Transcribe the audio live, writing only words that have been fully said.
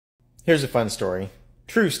Here's a fun story.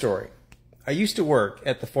 True story. I used to work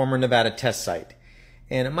at the former Nevada test site,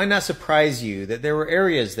 and it might not surprise you that there were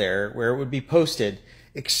areas there where it would be posted,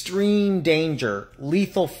 extreme danger,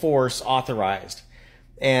 lethal force authorized.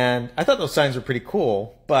 And I thought those signs were pretty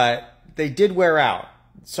cool, but they did wear out.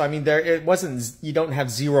 So, I mean, it wasn't, you don't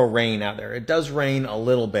have zero rain out there. It does rain a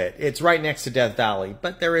little bit. It's right next to Death Valley,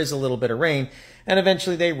 but there is a little bit of rain, and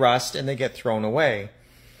eventually they rust and they get thrown away.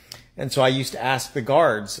 And so I used to ask the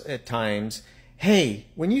guards at times, hey,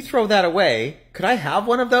 when you throw that away, could I have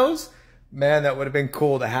one of those? Man, that would have been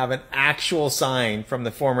cool to have an actual sign from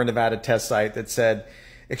the former Nevada test site that said,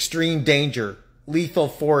 extreme danger, lethal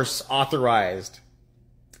force authorized.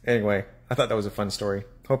 Anyway, I thought that was a fun story.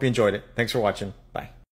 Hope you enjoyed it. Thanks for watching.